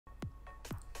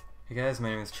Hey guys, my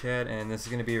name is Chad and this is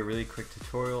going to be a really quick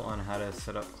tutorial on how to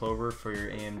set up Clover for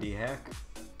your AMD hack.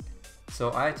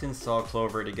 So I had to install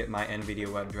Clover to get my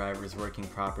NVIDIA web drivers working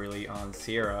properly on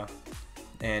Sierra,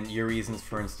 and your reasons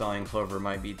for installing Clover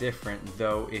might be different,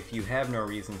 though if you have no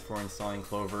reason for installing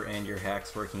Clover and your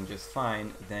hack's working just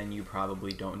fine, then you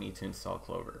probably don't need to install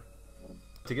Clover.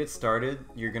 To get started,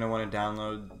 you're going to want to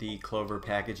download the Clover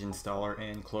package installer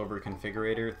and Clover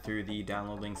configurator through the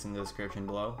download links in the description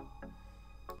below.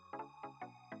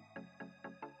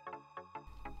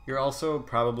 You're also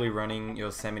probably running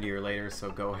Yosemite or later,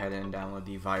 so go ahead and download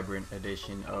the Vibrant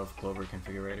edition of Clover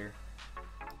configurator.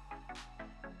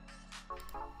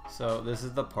 So this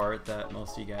is the part that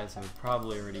most of you guys have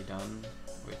probably already done,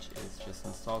 which is just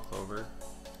install Clover.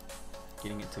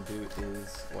 Getting it to boot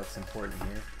is what's important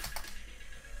here.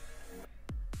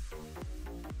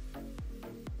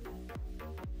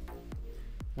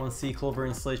 Once the Clover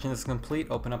installation is complete,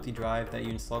 open up the drive that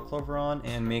you installed Clover on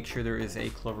and make sure there is a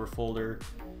Clover folder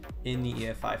in the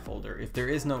EFI folder. If there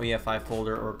is no EFI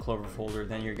folder or Clover folder,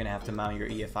 then you're going to have to mount your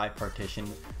EFI partition,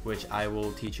 which I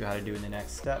will teach you how to do in the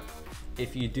next step.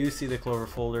 If you do see the Clover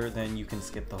folder, then you can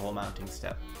skip the whole mounting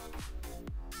step.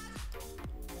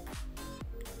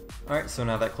 Alright, so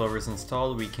now that Clover is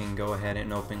installed, we can go ahead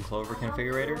and open Clover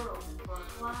configurator.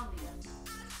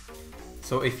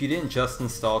 So if you didn't just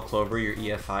install Clover, your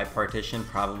EFI partition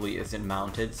probably isn't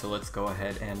mounted, so let's go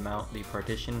ahead and mount the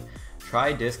partition.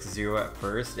 Try disk 0 at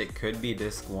first, it could be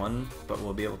disk 1, but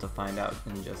we'll be able to find out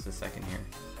in just a second here.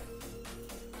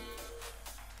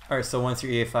 Alright, so once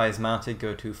your EFI is mounted,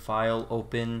 go to File,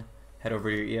 Open, head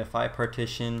over to your EFI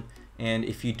partition, and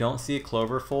if you don't see a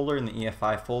Clover folder in the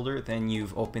EFI folder, then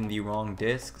you've opened the wrong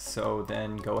disk, so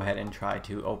then go ahead and try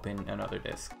to open another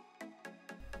disk.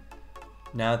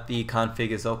 Now that the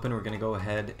config is open, we're going to go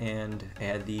ahead and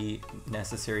add the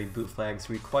necessary boot flags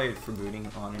required for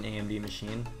booting on an AMD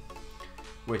machine,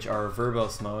 which are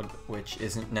verbose mode, which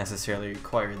isn't necessarily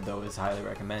required though is highly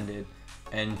recommended,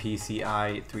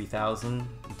 NPCI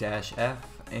 3000-F,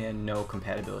 and no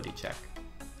compatibility check.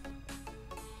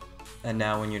 And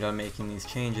now when you're done making these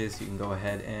changes, you can go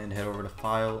ahead and head over to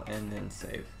File and then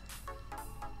Save.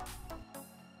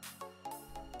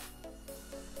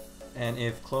 And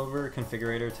if Clover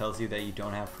configurator tells you that you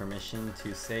don't have permission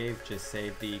to save, just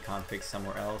save the config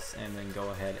somewhere else and then go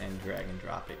ahead and drag and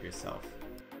drop it yourself.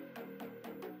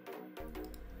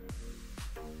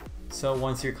 So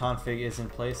once your config is in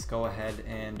place, go ahead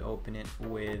and open it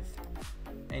with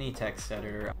any text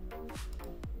editor.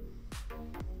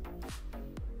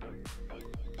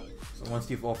 So once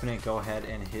you've opened it, go ahead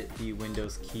and hit the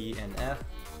Windows key and F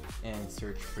and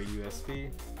search for USB.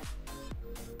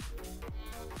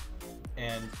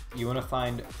 And you want to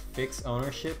find fix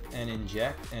ownership and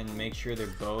inject and make sure they're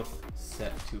both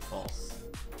set to false.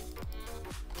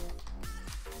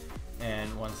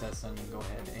 And once that's done, you can go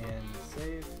ahead and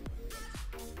save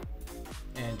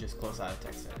and just close out of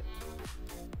text edit.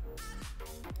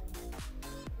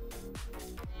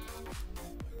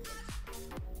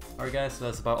 Alright guys, so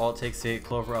that's about all it takes to get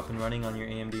Clover up and running on your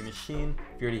AMD machine.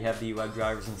 If you already have the web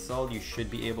drivers installed, you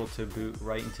should be able to boot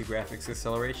right into graphics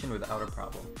acceleration without a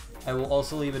problem. I will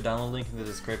also leave a download link in the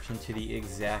description to the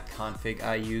exact config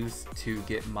I used to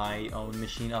get my own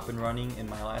machine up and running in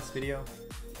my last video.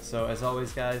 So as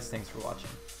always guys, thanks for watching.